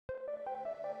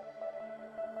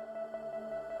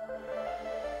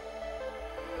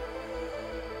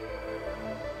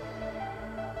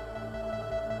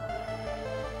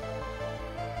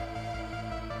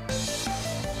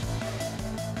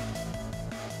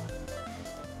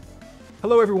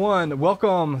Hello, everyone.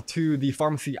 Welcome to the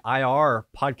Pharmacy IR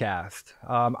podcast.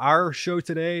 Our show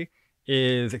today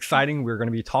is exciting. We're going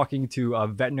to be talking to a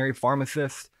veterinary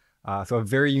pharmacist, so a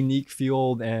very unique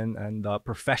field and the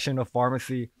profession of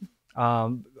pharmacy.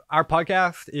 Our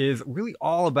podcast is really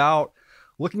all about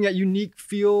looking at unique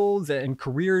fields and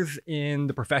careers in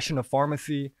the profession of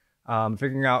pharmacy,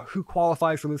 figuring out who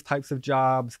qualifies for those types of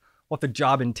jobs, what the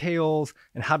job entails,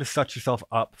 and how to set yourself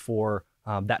up for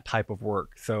that type of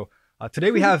work. So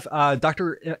today we have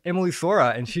Dr. Emily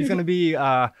Sorah, and she's going to be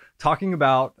talking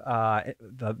about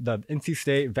the NC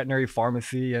State Veterinary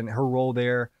Pharmacy and her role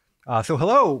there. So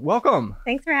hello, welcome.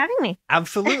 Thanks for having me.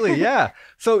 Absolutely, yeah.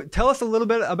 So tell us a little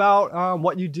bit about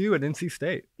what you do at NC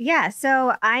State. Yeah,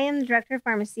 so I am the director of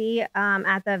pharmacy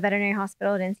at the veterinary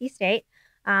hospital at NC State.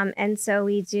 And so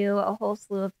we do a whole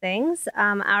slew of things.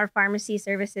 Our pharmacy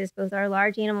services both our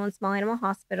large animal and small animal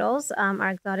hospitals, our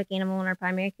exotic animal and our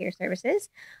primary care services.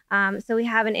 So we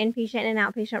have an inpatient and an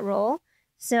outpatient role.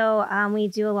 So we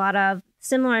do a lot of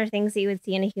similar things that you would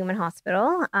see in a human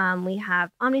hospital. We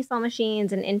have Omnisol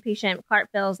machines and inpatient cart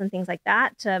fills and things like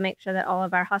that to make sure that all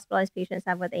of our hospitalized patients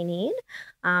have what they need.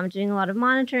 Doing a lot of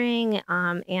monitoring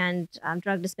and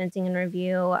drug dispensing and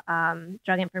review,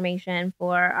 drug information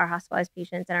for our hospitalized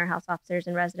patients and our health officers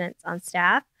and residents on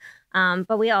staff.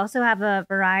 But we also have a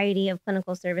variety of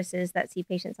clinical services that see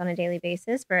patients on a daily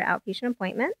basis for outpatient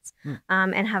appointments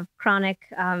and have chronic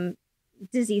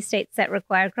disease states that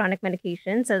require chronic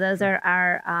medication. So those are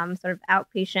our sort of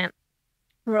outpatient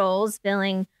roles,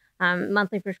 filling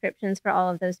monthly prescriptions for all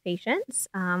of those patients.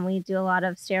 We do a lot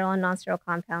of sterile and non-sterile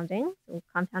compounding. So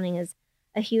compounding is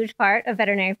a huge part of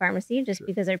veterinary pharmacy just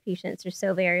because our patients are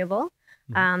so variable.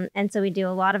 And so we do a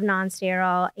lot of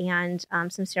non-sterile and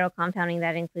some sterile compounding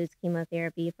that includes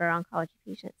chemotherapy for oncology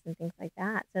patients and things like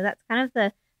that. So that's kind of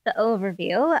the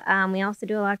overview. We also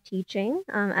do a lot of teaching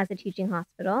as a teaching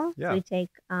hospital. Yeah. So we take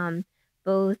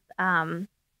both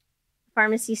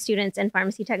pharmacy students and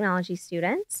pharmacy technology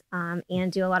students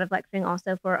and do a lot of lecturing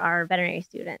also for our veterinary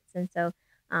students. And so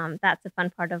that's a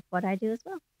fun part of what I do as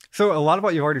well. So a lot of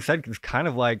what you've already said is kind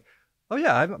of like, oh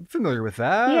yeah, I'm familiar with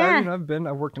that. Yeah.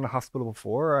 I've worked in a hospital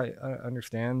before. I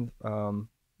understand,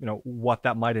 what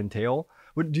that might entail.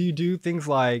 Do you do things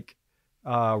like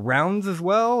rounds as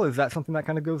well? Is that something that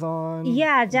kind of goes on?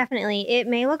 Yeah, definitely. It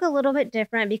may look a little bit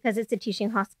different because it's a teaching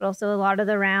hospital. So a lot of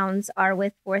the rounds are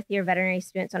with fourth year veterinary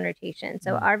students on rotation.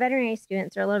 So our veterinary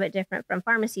students are a little bit different from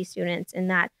pharmacy students in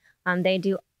that they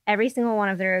do every single one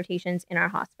of their rotations in our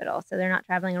hospital. So they're not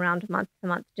traveling around month to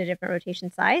month to different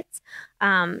rotation sites.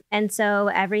 And so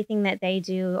everything that they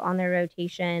do on their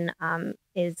rotation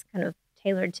is kind of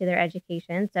tailored to their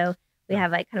education. So we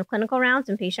have like kind of clinical rounds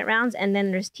and patient rounds, and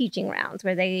then there's teaching rounds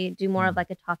where they do more of like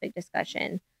a topic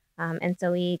discussion. And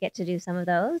so we get to do some of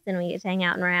those and we get to hang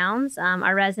out in rounds.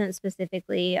 Our residents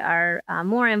specifically are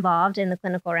more involved in the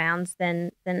clinical rounds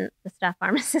than the staff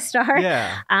pharmacists are.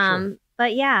 Yeah. Sure.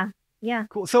 But yeah.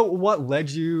 Cool. So what led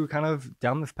you kind of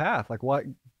down this path? Like what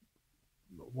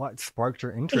sparked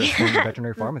your interest in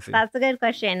veterinary pharmacy? That's a good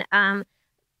question.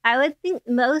 I would think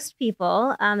most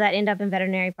people that end up in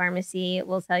veterinary pharmacy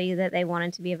will tell you that they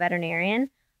wanted to be a veterinarian,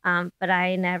 but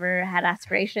I never had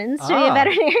aspirations to be a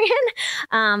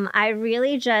veterinarian. I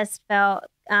really just felt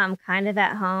kind of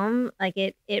at home. Like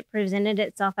it presented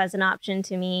itself as an option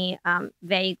to me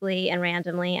vaguely and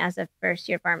randomly as a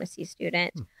first-year pharmacy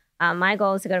student. My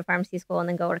goal was to go to pharmacy school and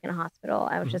then go work in a hospital.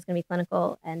 I was just going to be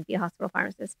clinical and be a hospital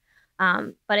pharmacist.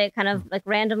 But it kind of like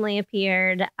randomly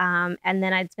appeared, and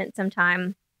then I'd spent some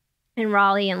time in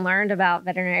Raleigh and learned about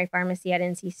veterinary pharmacy at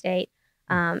NC State.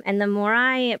 And the more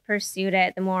I pursued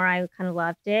it, the more I kind of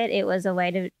loved it. It was a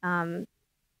way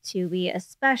to be a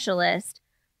specialist,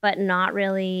 but not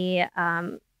really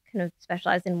kind of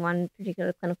specialize in one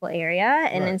particular clinical area,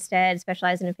 and instead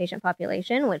specialize in a patient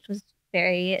population, which was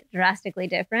very drastically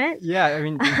different. Yeah, I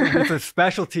mean, it's a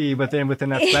specialty, but then within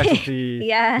that specialty,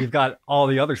 you've got all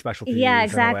the other specialties. Yeah,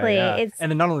 exactly. Yeah.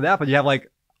 And then not only that, but you have like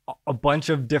a bunch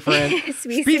of different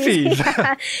species.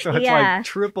 So it's like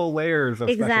triple layers of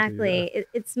exactly.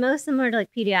 It's most similar to like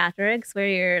pediatrics, where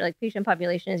your like patient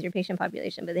population is your patient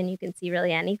population, but then you can see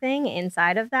really anything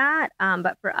inside of that.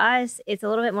 But for us, it's a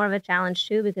little bit more of a challenge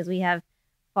too, because we have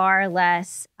far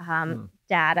less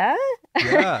data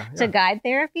to guide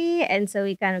therapy. And so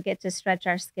we kind of get to stretch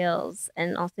our skills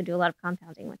and also do a lot of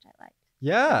compounding, which I like.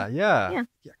 Yeah.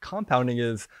 Compounding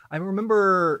is, I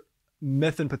remember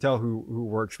Mithan Patel, who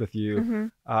works with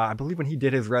you, I believe when he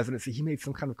did his residency, he made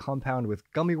some kind of compound with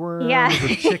gummy worms or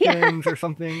chickens or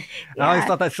something. And I always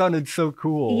thought that sounded so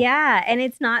cool. Yeah, and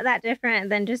it's not that different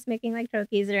than just making like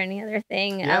troches or any other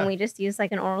thing. We just use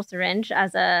like an oral syringe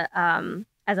as a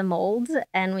as a mold,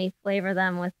 and we flavor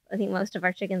them with, I think most of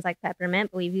our chickens like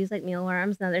peppermint, but we've used like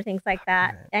mealworms and other things like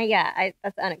that. And yeah,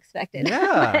 that's unexpected.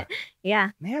 Yeah. But,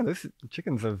 yeah. Man, those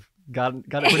chickens have got it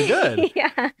pretty good.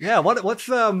 Yeah. Yeah. What's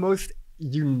the most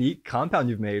unique compound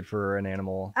you've made for an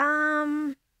animal?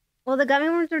 Well, the gummy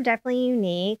worms are definitely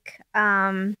unique.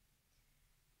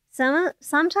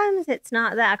 Sometimes it's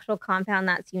not the actual compound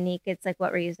that's unique. It's like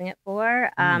what we're using it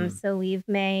for. So we've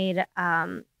made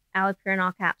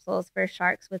allopurinol capsules for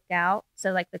sharks with gout.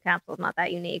 So like the capsule's not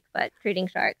that unique, but treating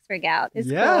sharks for gout is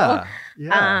cool.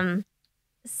 Yeah.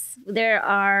 There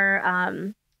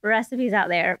are recipes out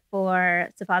there for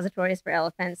suppositories for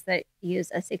elephants that use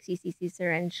a 60cc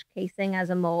syringe casing as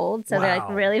a mold. So they're like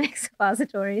really big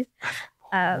suppositories.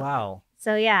 Wow.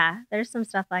 So yeah, there's some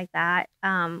stuff like that.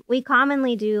 We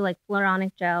commonly do like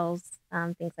fluoronic gels,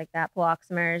 things like that,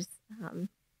 poloxamers.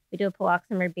 We do a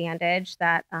poloxamer bandage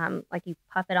that like you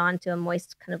puff it onto a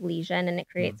moist kind of lesion and it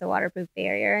creates a waterproof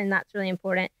barrier. And that's really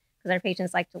important because our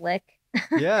patients like to lick.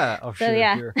 Yeah. Oh, So, sure,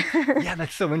 yeah. sure. Yeah,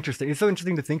 that's so interesting. It's so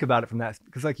interesting to think about it from that,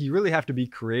 because like you really have to be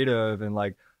creative and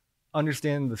like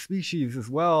understand the species as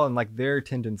well and like their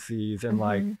tendencies and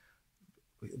like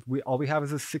all we have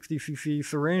is a 60cc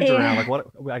syringe around. Like what?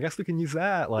 I guess we can use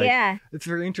that. Like it's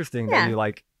very interesting that you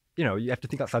like, you know, you have to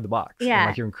think outside the box. And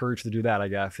like you're encouraged to do that, I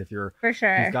guess, if you're for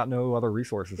sure. You've got no other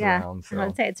resources around. So I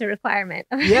would say it's a requirement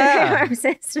of yeah.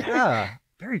 pharmacist. Yeah.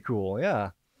 Very cool. Yeah.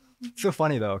 It's so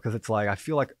funny though, because it's like I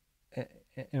feel like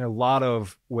in a lot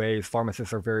of ways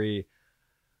pharmacists are very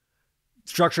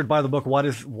structured by the book. What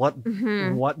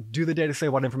do the data say?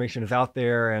 What information is out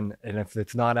there? And if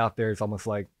it's not out there, it's almost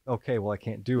like, okay, well, I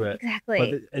can't do it.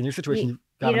 Exactly. But in your situation,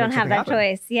 you don't have that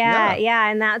choice. Yeah.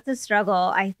 And that's a struggle,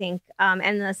 I think.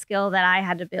 And the skill that I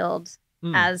had to build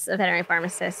as a veterinary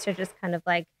pharmacist to just kind of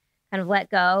let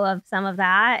go of some of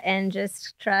that and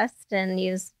just trust and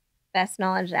use best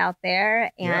knowledge out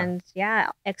there. And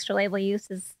extra label use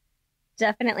is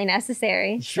definitely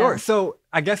necessary. Sure. So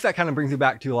I guess that kind of brings you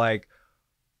back to like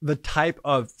the type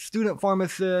of student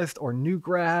pharmacist or new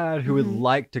grad who would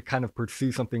like to kind of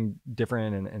pursue something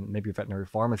different and maybe veterinary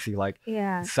pharmacy. Like,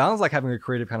 it sounds like having a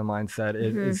creative kind of mindset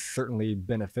is certainly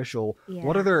beneficial.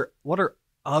 What are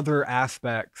other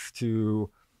aspects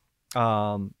to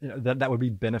that would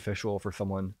be beneficial for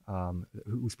someone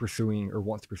who's pursuing or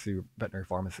wants to pursue veterinary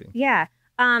pharmacy? Yeah.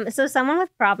 So someone with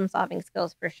problem-solving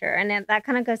skills for sure. And that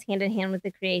kind of goes hand in hand with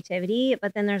the creativity.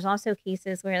 But then there's also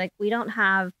cases where like we don't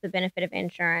have the benefit of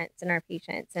insurance in our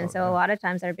patients. And so a lot of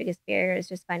times our biggest barrier is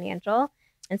just financial.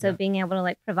 And so being able to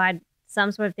like provide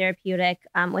some sort of therapeutic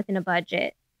within a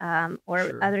budget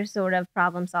or other sort of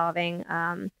problem solving.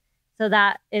 So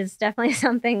that is definitely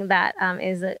something that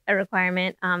is a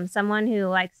requirement. Someone who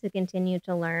likes to continue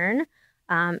to learn.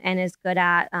 And is good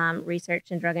at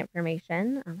research and drug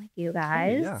information, like you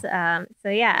guys. So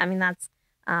yeah, I mean, that's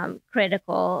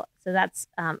critical. So that's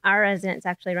our residents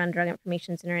actually run drug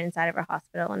information center inside of our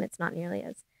hospital, and it's not nearly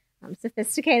as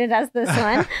sophisticated as this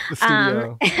one.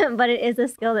 But it is a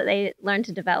skill that they learn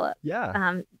to develop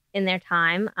in their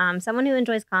time. Someone who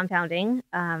enjoys compounding,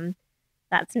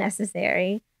 that's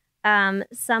necessary.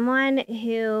 Someone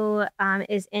who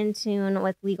is in tune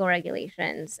with legal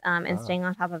regulations and staying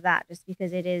on top of that, just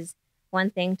because it is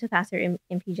one thing to pass your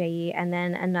MPJE and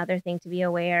then another thing to be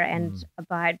aware and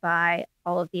abide by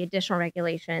all of the additional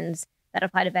regulations that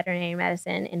apply to veterinary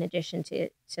medicine in addition to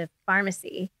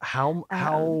pharmacy. How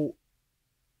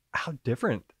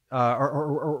different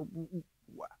how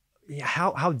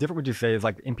different would you say is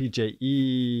like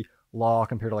MPJE law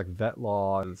compared to like vet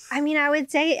laws? I mean, I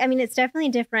would say, it's definitely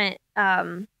different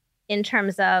in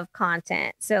terms of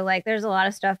content. So like there's a lot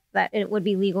of stuff that it would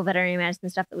be legal veterinary medicine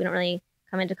stuff that we don't really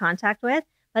come into contact with,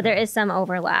 but there is some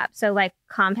overlap. So like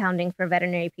compounding for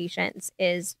veterinary patients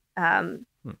is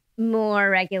more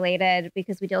regulated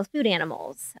because we deal with food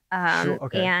animals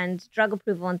and drug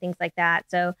approval and things like that.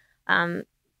 So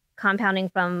compounding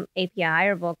from API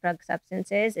or bulk drug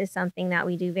substances is something that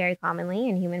we do very commonly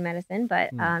in human medicine,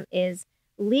 but is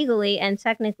legally and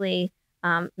technically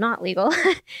not legal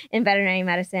in veterinary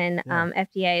medicine.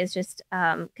 FDA is just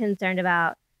concerned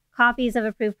about copies of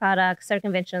approved products,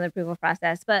 circumvention of the approval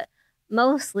process, but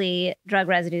mostly drug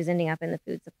residues ending up in the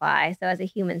food supply. So as a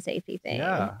human safety thing.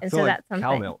 And so like that's something.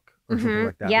 Cow milk or something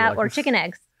like that. Yeah, like or chicken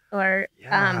eggs. Or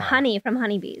honey from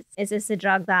honeybees. Is this a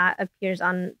drug that appears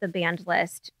on the banned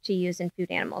list to use in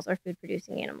food animals or food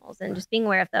producing animals? And just being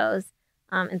aware of those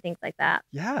and things like that.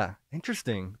 Yeah,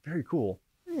 interesting. Very cool.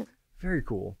 Very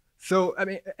cool. So, I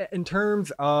mean, in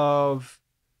terms of,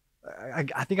 I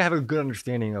think I have a good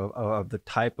understanding of the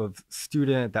type of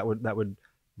student that would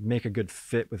make a good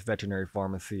fit with veterinary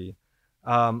pharmacy.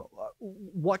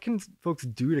 What can folks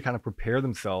do to kind of prepare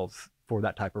themselves for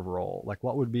that type of role? Like,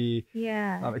 what would be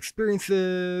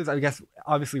experiences? I guess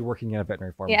obviously working in a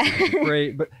veterinary pharmacy would be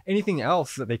great, but anything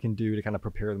else that they can do to kind of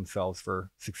prepare themselves for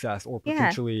success or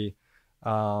potentially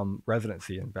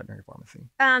residency in veterinary pharmacy?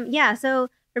 So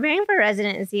preparing for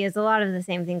residency is a lot of the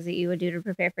same things that you would do to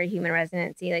prepare for a human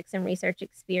residency, like some research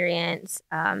experience,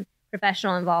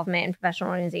 professional involvement in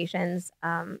professional organizations.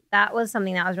 That was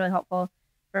something that was really helpful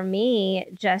for me,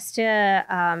 just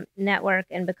to network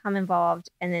and become involved.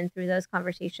 And then through those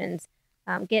conversations,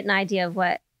 get an idea of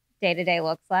what day-to-day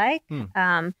looks like.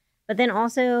 But then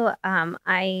also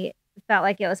I felt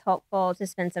like it was helpful to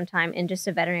spend some time in just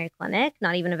a veterinary clinic,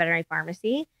 not even a veterinary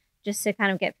pharmacy, just to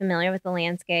kind of get familiar with the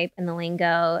landscape and the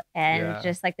lingo and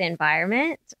just like the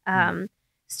environment.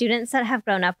 Students that have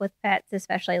grown up with pets,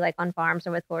 especially like on farms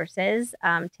or with horses,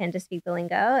 tend to speak the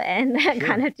lingo and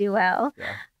kind of do well.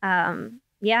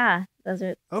 Those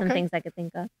are some things I could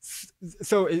think of.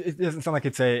 So it doesn't sound like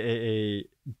it's a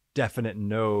definite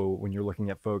no when you're looking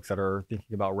at folks that are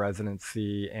thinking about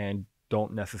residency and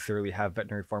don't necessarily have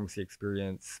veterinary pharmacy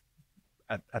experience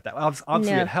at that.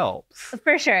 Obviously, it helps.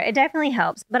 For sure. It definitely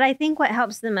helps. But I think what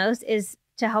helps the most is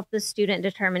to help the student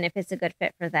determine if it's a good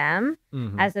fit for them,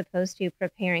 as opposed to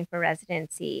preparing for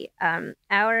residency.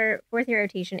 Our fourth year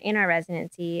rotation in our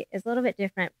residency is a little bit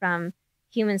different from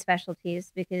human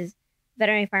specialties because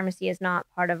veterinary pharmacy is not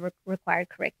part of required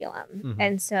curriculum.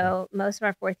 And so most of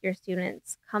our fourth year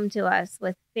students come to us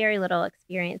with very little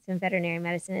experience in veterinary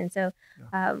medicine. And so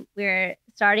we're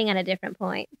starting at a different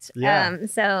point. And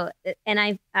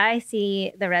I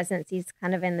see the residencies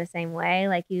kind of in the same way.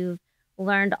 Like you've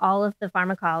learned all of the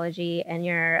pharmacology and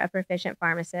you're a proficient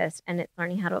pharmacist, and it's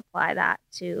learning how to apply that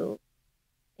to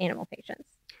animal patients.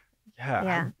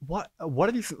 What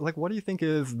do you think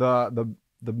is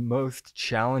the most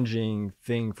challenging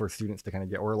thing for students to kind of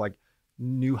get, or like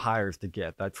new hires to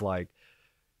get, that's like,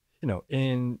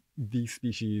 in these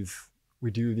species we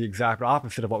do the exact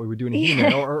opposite of what we would do in a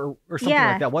human, or something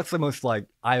like that? What's the most like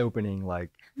eye-opening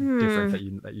like difference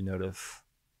that you notice?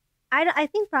 I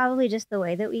think probably just the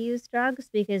way that we use drugs,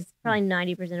 because probably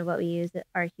 90% of what we use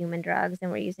are human drugs,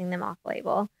 and we're using them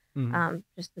off-label,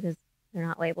 just because they're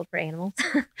not labeled for animals.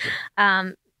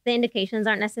 The indications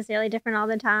aren't necessarily different all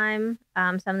the time.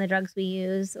 Some of the drugs we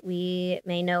use, we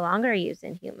may no longer use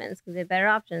in humans because we have better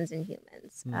options in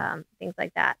humans, things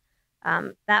like that.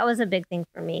 That was a big thing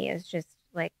for me, is just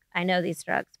like, I know these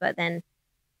drugs, but then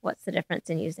what's the difference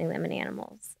in using them in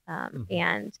animals?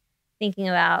 And thinking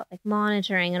about like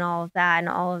monitoring and all of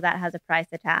that has a price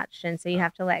attached. And so you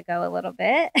have to let go a little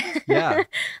bit.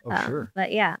 Sure.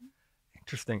 But yeah.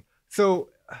 Interesting. So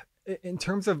in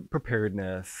terms of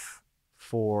preparedness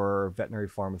for veterinary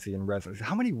pharmacy and residency,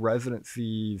 how many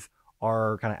residencies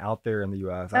are kind of out there in the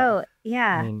U.S.? I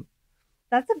mean,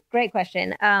 that's a great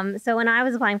question. So when I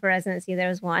was applying for residency, there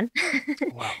was one.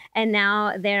 Wow. And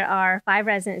now there are 5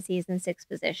 residencies and 6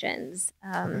 positions.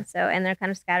 And they're kind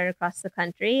of scattered across the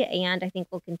country, and I think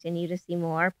we'll continue to see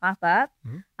more pop up.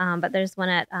 But there's one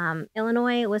at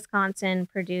Illinois, Wisconsin,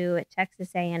 Purdue,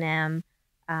 Texas A&M,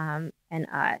 and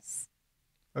us.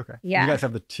 Okay. You guys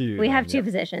have the 2. We have 2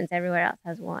 positions. Everywhere else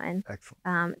has 1.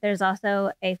 Excellent. There's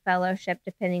also a fellowship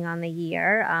depending on the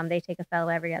year. They take a fellow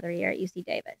every other year at UC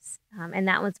Davis. And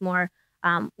that one's more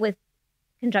with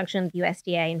conjunction with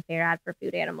USDA and Fair Ad for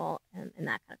food animal and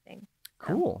that kind of thing.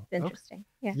 Cool. It's interesting.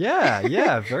 Okay.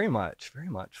 Yeah, very much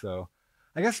so.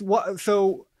 I guess what's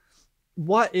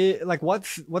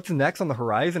next on the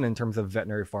horizon in terms of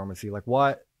veterinary pharmacy? Like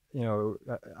what,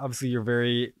 obviously you're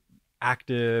very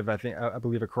active, I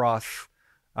believe across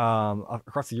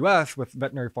the U.S. with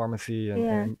veterinary pharmacy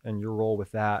and your role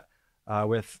with that.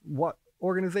 With what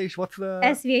organization? What's the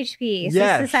SVHP?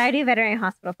 Society of Veterinary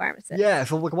Hospital Pharmacists. Yeah.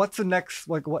 So like, what's the next?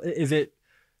 Like, what is it?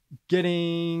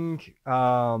 Getting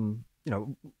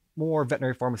more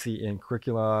veterinary pharmacy in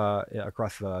curricula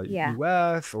across the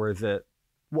U.S., or is it?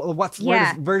 Where's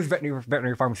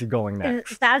veterinary pharmacy going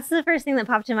next? That's the first thing that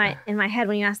popped in my head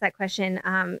when you asked that question.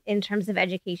 In terms of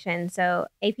education, so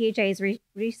APHA has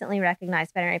recently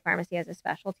recognized veterinary pharmacy as a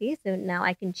specialty, so now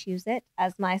I can choose it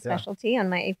as my specialty on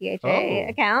my APHA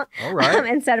account,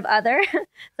 instead of other.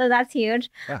 So that's huge.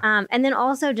 And then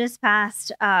also just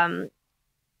passed in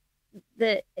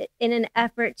an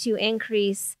effort to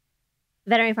increase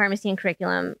veterinary pharmacy and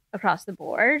curriculum across the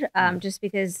board, just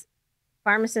because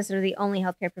pharmacists are the only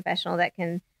healthcare professional that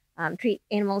can treat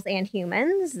animals and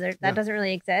humans. That doesn't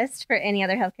really exist for any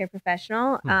other healthcare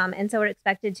professional. And so we're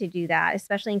expected to do that,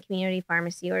 especially in community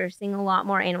pharmacy. We're seeing a lot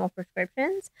more animal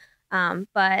prescriptions.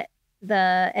 But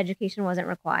the education wasn't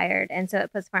required. And so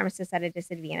it puts pharmacists at a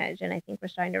disadvantage. And I think we're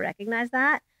starting to recognize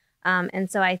that. And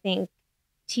so I think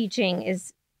teaching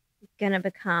is going to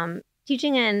become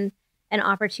and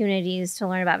opportunities to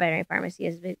learn about veterinary pharmacy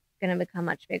is going to become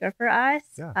much bigger for us.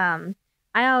 Yeah.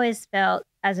 I always felt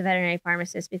as a veterinary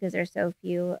pharmacist, because there's so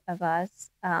few of us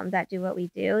that do what we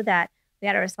do, that we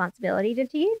had a responsibility to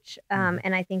teach.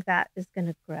 And I think that is going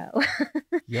to grow.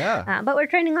 Yeah. But we're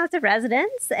training lots of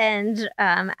residents and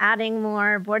adding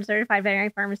more board certified veterinary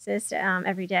pharmacists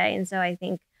every day. And so I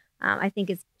think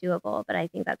it's doable, but I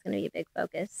think that's going to be a big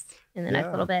focus in the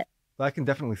next little bit. I can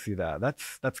definitely see that.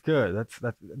 That's good.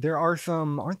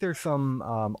 Aren't there some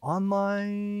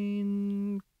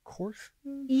online courses?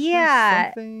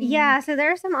 Yeah. So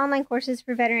there are some online courses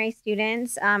for veterinary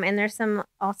students, and there's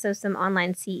also some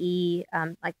online CE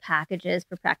like packages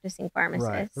for practicing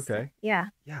pharmacists. Right. Okay. Yeah.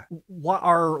 What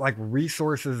are like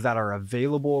resources that are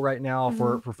available right now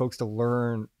for folks to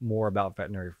learn more about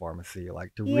veterinary pharmacy,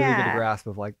 like to really get a grasp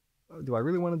of like, do I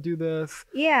really want to do this?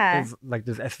 Yeah. Does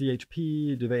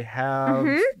FSCHP, do they have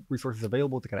resources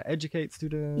available to kind of educate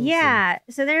students? Yeah.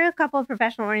 So there are a couple of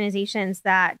professional organizations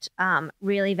that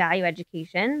really value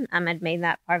education and made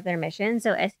that part of their mission.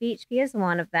 So FSCHP is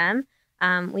one of them.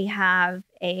 We have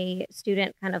a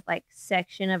student kind of like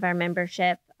section of our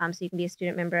membership. So you can be a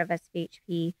student member of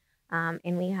FSCHP.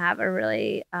 And we have a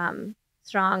really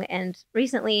strong and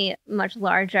recently much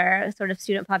larger sort of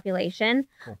student population.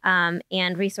 Cool.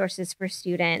 And resources for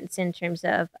students in terms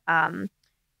of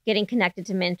getting connected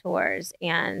to mentors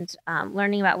and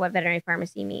learning about what veterinary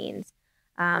pharmacy means.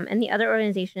 And the other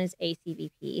organization is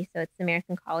ACVP. So it's the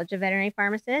American College of Veterinary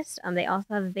Pharmacists. They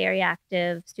also have a very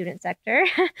active student sector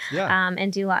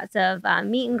and do lots of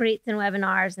meet and greets and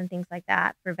webinars and things like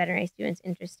that for veterinary students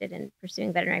interested in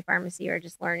pursuing veterinary pharmacy or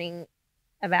just learning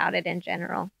about it in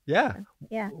general. Yeah.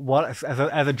 Yeah. What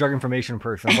as a drug information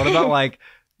person, what about like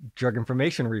drug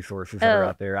information resources that are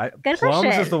out there? Good Plums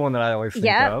question. is the one that I always think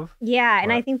of. Yeah,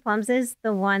 and I think Plums is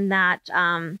the one that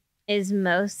is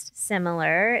most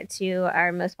similar to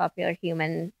our most popular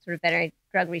human sort of veterinary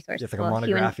drug resource. It's like a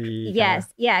monography. Yes,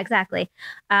 yeah, exactly.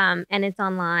 And it's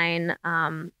online.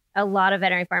 A lot of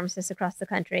veterinary pharmacists across the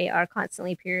country are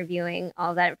constantly peer reviewing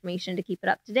all that information to keep it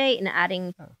up to date and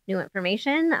adding new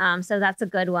information. So that's a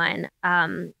good one.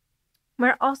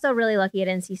 We're also really lucky at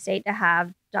NC State to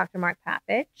have Dr. Mark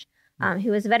Papich,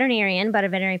 who is a veterinarian, but a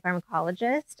veterinary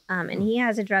pharmacologist. And he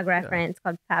has a drug reference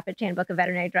called Papich Handbook of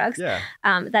Veterinary Drugs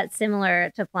that's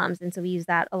similar to Plums. And so we use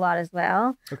that a lot as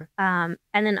well. Okay. And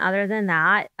then other than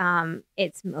that,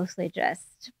 it's mostly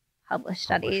just published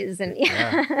studies. And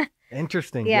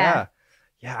Interesting. Yeah.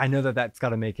 I know that's got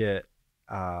to make it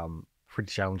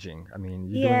pretty challenging. I mean,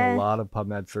 you're doing a lot of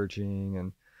PubMed searching,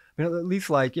 and I mean, at least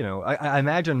like, I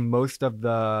imagine most of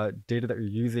the data that you're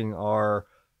using are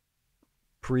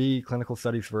pre-clinical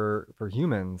studies for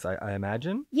humans, I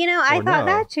imagine. I thought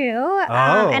that too.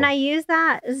 And I use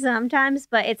that sometimes,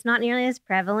 but it's not nearly as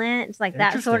prevalent. It's like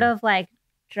that sort of like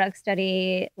drug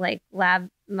study, like lab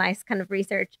mice kind of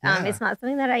research. It's not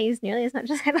something that I use nearly as much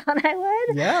as I thought I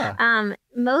would. Yeah.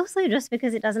 Mostly just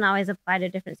because it doesn't always apply to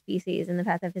different species and the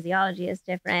pathophysiology is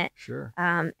different. Sure.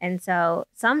 And so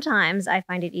sometimes I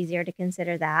find it easier to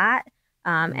consider that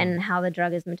and how the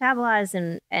drug is metabolized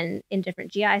and in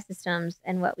different GI systems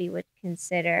and what we would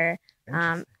consider.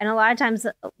 And a lot of times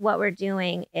what we're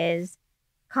doing is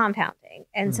compounding.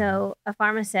 And so a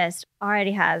pharmacist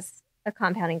already has a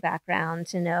compounding background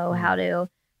to know how to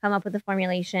come up with a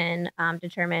formulation,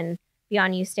 determine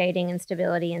beyond use stating and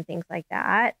stability and things like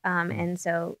that. And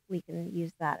so we can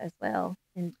use that as well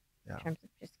in terms of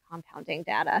just compounding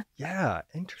data. Yeah,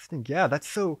 interesting. Yeah, that's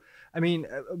so, I mean,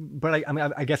 but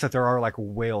I guess that there are like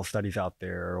whale studies out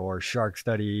there or shark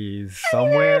studies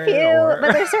somewhere. There are a few,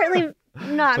 but there's certainly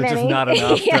not many. Just not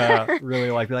enough to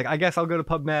really like be like, I guess I'll go to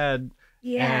PubMed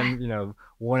and,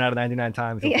 1 out of 99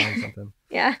 times you'll find something.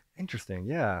 Yeah. Interesting.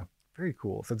 Yeah. Very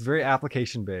cool. So it's very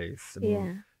application based. I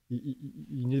mean, you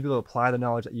need to be able to apply the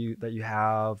knowledge that you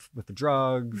have with the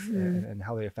drugs and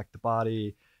how they affect the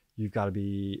body. You've got to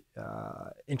be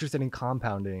interested in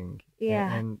compounding.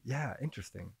 And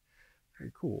interesting.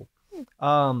 Very cool.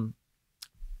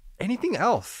 Anything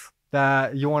else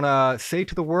that you want to say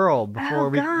to the world before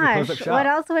we close up shop? What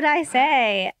else would I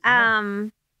say?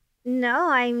 No,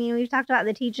 I mean, we've talked about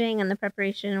the teaching and the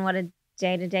preparation and what a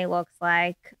day-to-day looks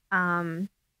like.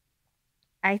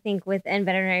 I think within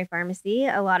veterinary pharmacy,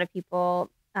 a lot of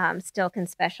people still can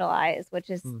specialize, which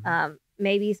is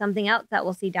maybe something else that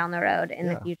we'll see down the road in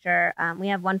the future. We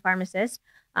have one pharmacist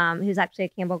who's actually a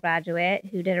Campbell graduate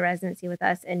who did a residency with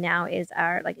us and now is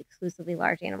our like exclusively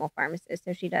large animal pharmacist.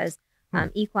 So she does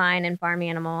equine and farm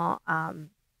animal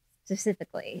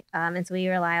specifically. And so we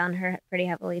rely on her pretty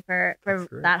heavily for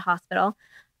that hospital.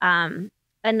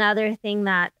 Another thing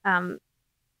that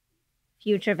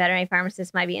future veterinary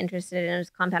pharmacists might be interested in is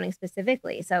compounding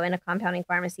specifically. So in a compounding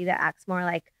pharmacy that acts more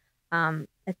like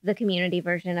the community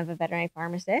version of a veterinary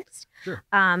pharmacist. Sure.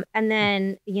 And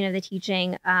then, the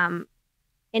teaching,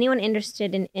 anyone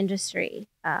interested in industry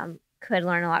could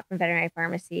learn a lot from veterinary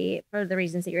pharmacy for the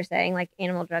reasons that you're saying, like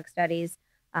animal drug studies,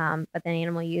 but then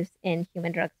animal use in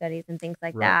human drug studies and things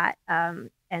like that.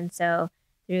 And so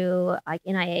through like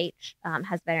NIH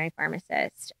has veterinary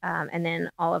pharmacists, and then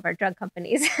all of our drug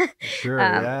companies could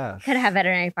have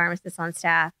veterinary pharmacists on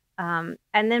staff. And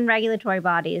then regulatory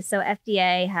bodies. So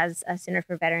FDA has a Center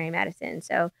for Veterinary Medicine.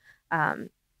 So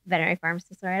veterinary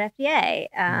pharmacists are at FDA.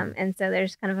 And so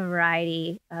there's kind of a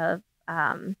variety of,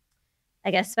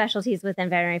 specialties within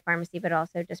veterinary pharmacy, but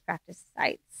also just practice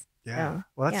sites. Yeah. So,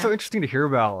 well, that's so interesting to hear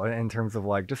about in terms of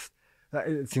like just,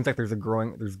 it seems like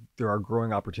there are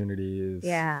growing opportunities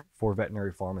for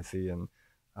veterinary pharmacy, and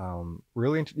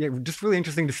really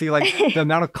interesting to see like the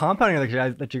amount of compounding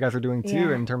that you guys are doing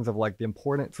too, in terms of like the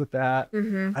importance with that.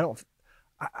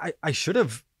 I should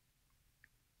have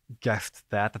guessed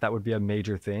that would be a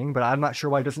major thing, but I'm not sure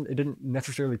why it didn't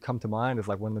necessarily come to mind as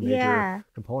like one of the major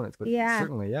components, but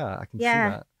certainly I can see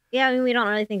that. Yeah, I mean, we don't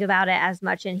really think about it as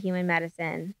much in human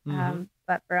medicine,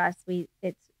 but for us,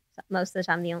 it's most of the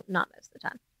time, not most of the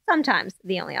time, sometimes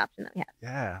the only option that we have.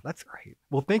 Yeah, that's great.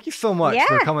 Well, thank you so much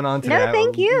for coming on today. No,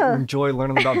 thank you. I enjoy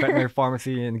learning about veterinary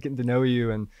pharmacy and getting to know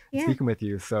you and speaking with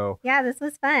you. So yeah, this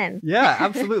was fun. Yeah,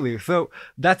 absolutely. So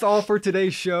that's all for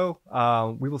today's show.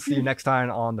 We will see you next time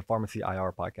on the Pharmacy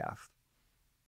IR podcast.